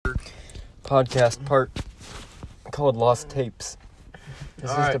podcast part called Lost Tapes. This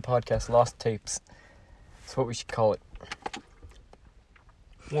is the podcast, Lost Tapes. That's what we should call it.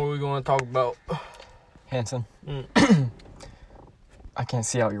 What are we going to talk about? Hanson. I can't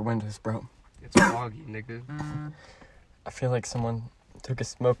see out your windows, bro. It's foggy, nigga. I feel like someone took a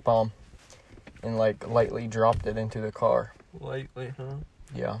smoke bomb and, lightly dropped it into the car. Lightly, huh?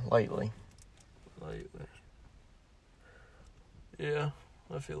 Yeah, lightly. Lightly. Yeah,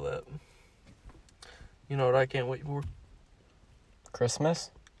 I feel that. You know what I can't wait for?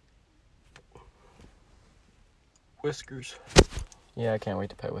 Christmas? Whiskers. Yeah, I can't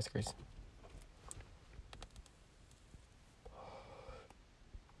wait to pet Whiskers.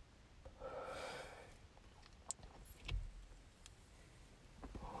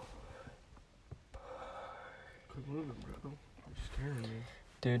 Quit moving, bro. You're scaring me.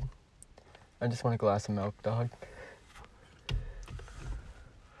 Dude, I just want a glass of milk, dog.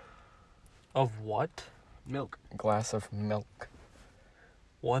 Of what? Milk. A glass of milk.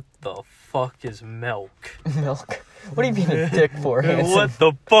 What the fuck is milk? Milk? What are you being a dick for, Hanson? What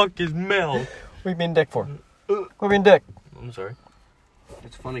the fuck is milk? What are you being a dick for? What are you being a dick? I'm sorry.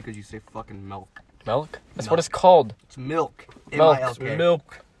 It's funny because you say fucking milk. Milk? That's Milk. what it's called. It's milk. Milk. M-I-L-K.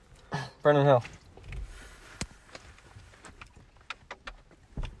 Milk. Burn in hell.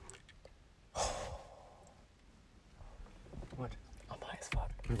 What? I'm high as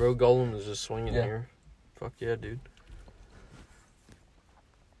fuck. Bro, Golem is just swinging Yeah. here. Fuck yeah, dude.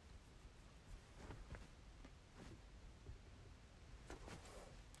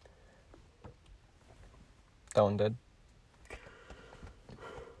 That one did.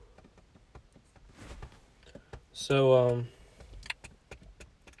 So,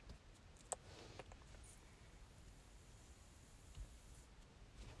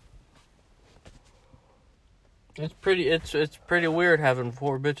 it's pretty weird having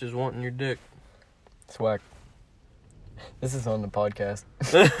 4 bitches wanting your dick. Swag. This is on the podcast.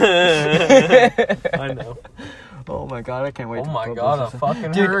 I know. Oh my god, I can't wait Oh to my publish god, a this.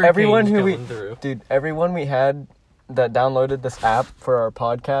 fucking Dude, hurricane's everyone who coming through. Everyone we had that downloaded this app for our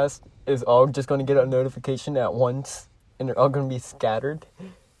podcast is all just going to get a notification at once, and they're all going to be scattered,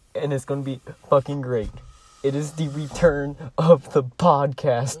 and it's going to be fucking great. It is the return of the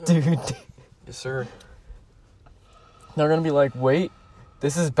podcast, dude. Yes, sir. They're going to be like, wait,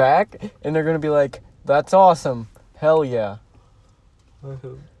 this is back? And they're going to be like, that's awesome. Hell yeah.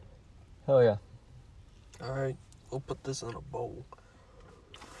 Hell yeah. Alright, we'll put this in a bowl.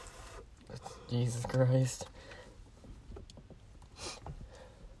 Jesus Christ.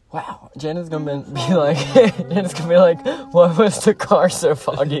 Wow. Janet's gonna be like, Janet's gonna be like, why was the car so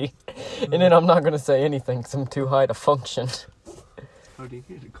foggy? And then I'm not gonna say anything because I'm too high to function. Oh, do you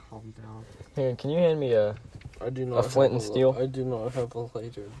need to calm down? Here, can you hand me a I do not flint and steel? I do not have a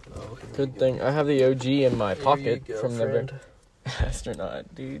lighter. Oh, good thing? I have the OG in my Here pocket you go, from friend. the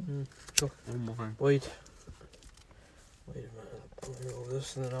astronaut, dude. Oh my. Wait a minute. I'm gonna roll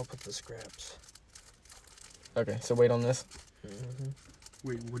this and then I'll put the scraps. Okay, so wait on this. Mm-hmm.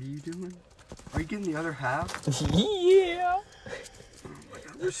 Wait, what are you doing? Are you getting the other half? Yeah. Oh my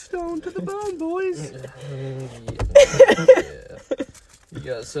god, we're stoned to the bone, boys. Yeah. You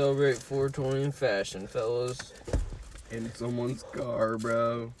gotta celebrate 420 in fashion, fellas. In someone's car,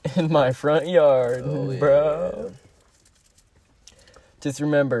 bro. In my front yard, Oh, bro. Just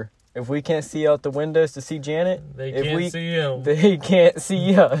remember, if we can't see out the windows to see Janet, They if can't see him. they can't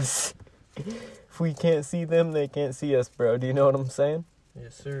see us. If we can't see them, they can't see us, bro. Do you know what I'm saying?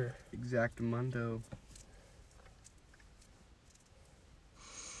 Yes, sir. Exactamundo.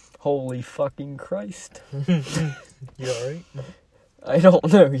 Holy fucking Christ. You alright? I don't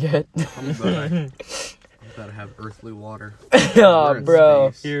know yet. I'm about to have earthly water. Oh, We're in bro.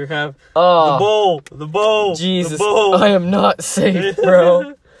 space. Here, have Oh, the bowl. Jesus. The bowl. I am not safe,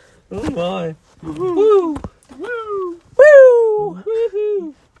 bro. Oh my. Woo. Woo! Woo.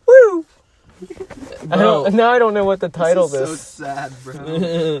 Woohoo. Woo. Bro, Now I don't know what to title This this. is so sad,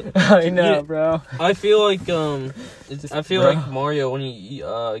 bro. I know, Yeah. bro. I feel like Just- I feel bro. like Mario when he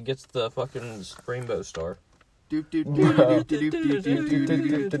gets the fucking rainbow star. Bro.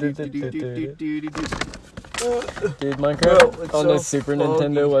 Dude, Minecraft Bro, it's on the so Super foggy.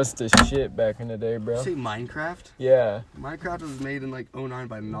 Nintendo was the shit back in the day, bro. Say Minecraft? Yeah. Minecraft was made in like 09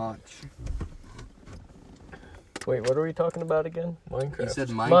 by Notch. Wait, what are we talking about again? He Minecraft. said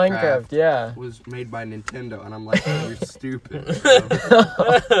Minecraft, yeah. was made by Nintendo, and I'm like, oh, you're stupid.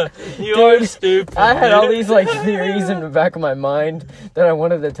 Bro. You Dude, are stupid. I had all dude. these like theories in the back of my mind that I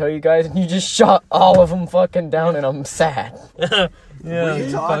wanted to tell you guys, and you just shot all of them fucking down, and I'm sad. Yeah, what are you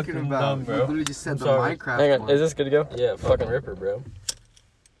you're talking fucking about? dumb, You bro. literally just said I'm the sorry. Minecraft Hang on, one. is this good to go? Yeah, fucking ripper, bro.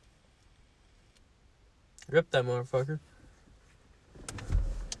 Rip that motherfucker.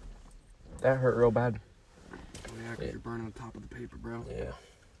 That hurt real bad. Oh yeah, 'cause you're burning on top of the paper, bro. Yeah.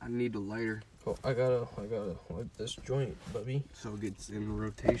 I need a lighter. Oh, I gotta wipe this joint, Bubby. So it gets in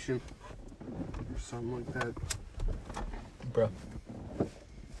rotation. Or something like that. Bro.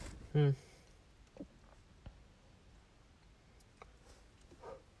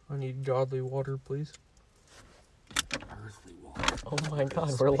 I need godly water, please. Earthly water. Oh my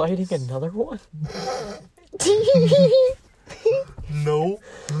god, we're lighting another one? No.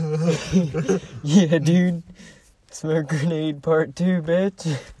 Yeah, dude. Smoke grenade part 2,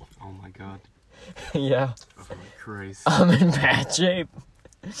 bitch. Oh my god. Yeah. Oh my Christ. I'm in bad shape.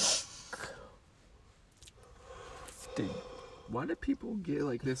 Dude. Why do people get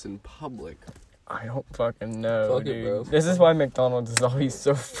like this in public? I don't fucking know, Fuck it, dude. bro. This is why McDonald's is always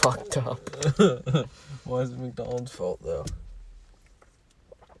so fucked up. Why is it McDonald's fault, though?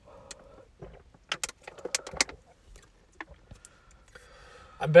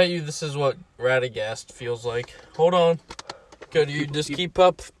 I bet you this is what Radagast feels like. Hold on. Cody, you just keep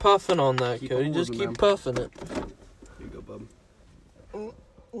puffing on that, keep Cody. Just holding keep them. puffing it. Here you go, bub.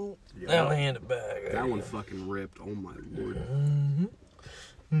 Now hand it back. That one fucking ripped. Oh my lord.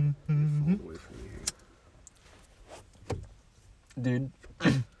 Mm-hmm. Fall away from me. Dude.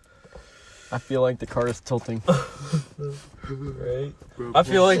 I feel like the car is tilting. Right? Bro, I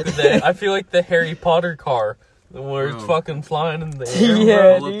feel like the Harry Potter car where it's Bro. fucking flying in the air.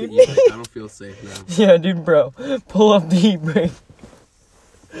 Yeah, pull up the dude. e-brake. I don't feel safe now. Yeah, dude, bro. Pull up the e-brake.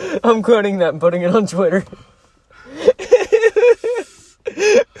 I'm quoting that and putting it on Twitter.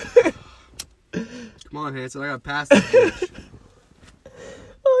 Come on, Hanson. I gotta pass this bitch.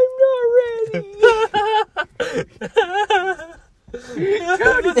 I'm not ready.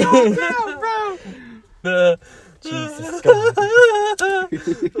 Calm down, bro. Jesus God.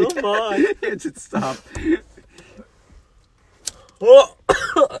 Oh my. Hanson, stop.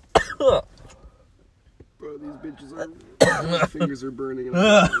 Bro, these bitches are. My fingers are burning. And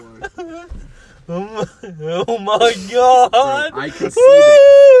I don't know why. Oh my god! Bro, I can see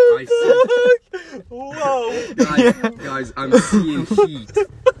it. I Whoa! see. Guys, I'm seeing heat.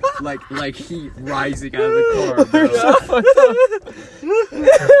 Like heat rising out of the car, bro.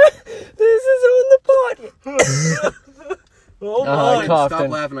 This is on the podcast. Oh I my! coughed Stop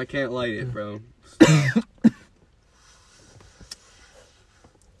in. laughing. I can't light it, bro.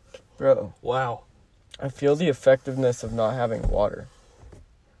 Bro, Wow. I feel the effectiveness of not having water.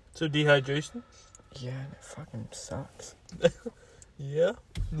 So dehydration? Yeah, and it fucking sucks. Yeah.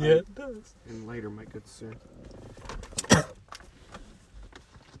 Yeah, it does. And later, my good sir.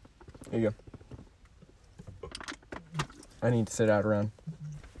 Here you go. I need to sit out around.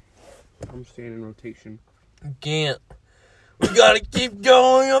 I'm staying in rotation. Can't. We gotta keep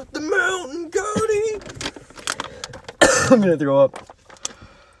going up the mountain, Cody. I'm gonna throw up.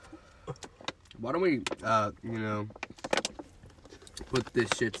 Why don't we, put this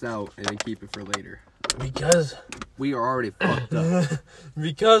shits out and then keep it for later? Because We are already fucked up.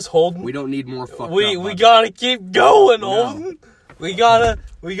 Holden. We don't need more fucked up. We bud. gotta keep going, No. Holden. We gotta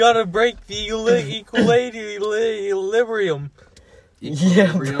break the equilibrium.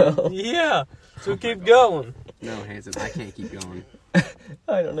 Yeah, bro. Yeah. So keep going. No, Hanson, I can't keep going.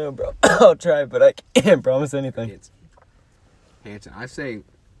 I don't know, bro. I'll try, but I can't promise anything. Hanson, I say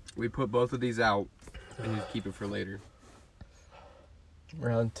we put both of these out and just keep it for later.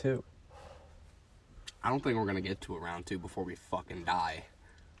 Round 2. I don't think we're gonna get to a round 2 before we fucking die.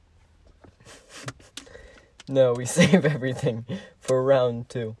 No, we save everything for round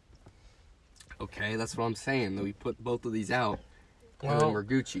 2. Okay, that's what I'm saying. That we put both of these out and then Well, we're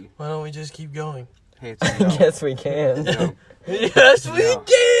Gucci. why don't we just keep going? Hanson, I no. guess we can. No. Yes, we No.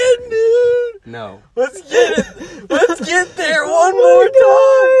 can, dude. No. Let's get there one more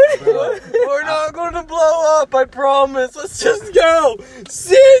time. Bro. We're not gonna blow up, I promise. Let's just go.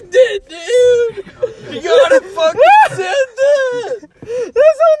 Send it, dude. You gotta fucking send it.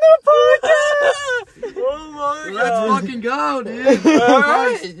 It's on the podcast! Oh my Let's god. fucking go, dude.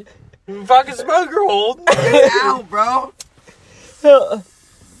 Alright. Fucking smoker hold. Get out, bro.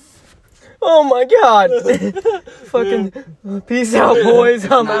 Oh my god! Fucking peace out, boys.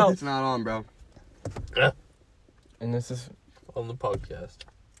 I'm out. It's not on, bro. And this is. On the podcast.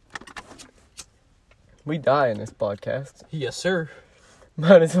 We die in this podcast. Yes, sir.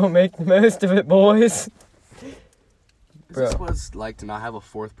 Might as well make the most of it, boys. Is Bro. this what it's like to not have a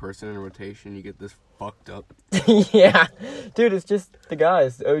fourth person in rotation? You get this fucked up. Yeah. Dude, it's just the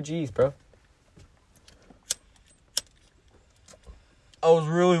guys, the OGs, bro. I was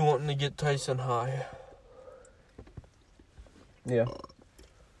really wanting to get Tyson high. Yeah.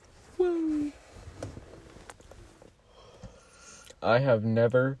 I have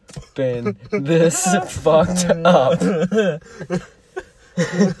never been this fucked up.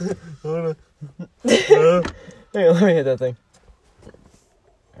 Hey, let me hit that thing.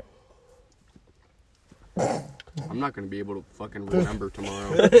 I'm not gonna be able to fucking remember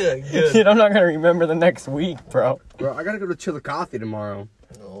tomorrow. Good. Dude, I'm not gonna remember the next week, bro. Bro, I gotta go to Chillicothe tomorrow.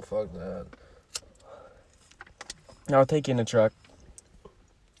 No, fuck that. I'll take you in a truck.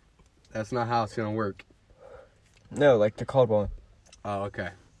 That's not how it's gonna work. No, like the Caldwell. Oh, okay.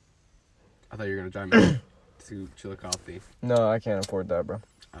 I thought you were gonna drive me to Chillicothe. No, I can't afford that, bro.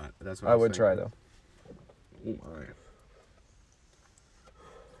 That's what I was would try, thinking. though. Oh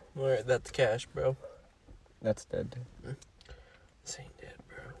my. Alright, that's cash, bro. That's dead. This ain't dead,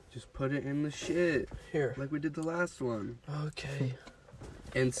 bro. Just put it in the shit. Here. Like we did the last one. Okay.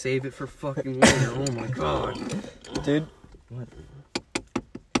 And save it for fucking later. Oh my god. Dude. What?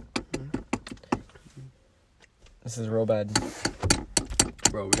 This is real bad.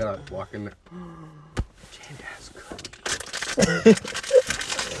 Bro, we gotta walk in there. Jammed ass cookie.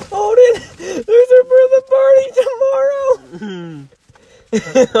 Odin, there's a birthday party tomorrow.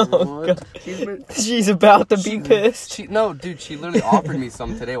 Oh, God. She's about to be pissed. No, dude, she literally offered me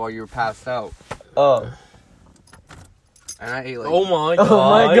some today while you were passed out. Oh. And I ate like... Oh my god. Oh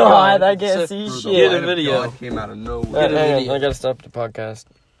my god, I can't see Bro, shit. the Get a light of video. God came out of nowhere. Get a Hang on, video. I gotta stop the podcast.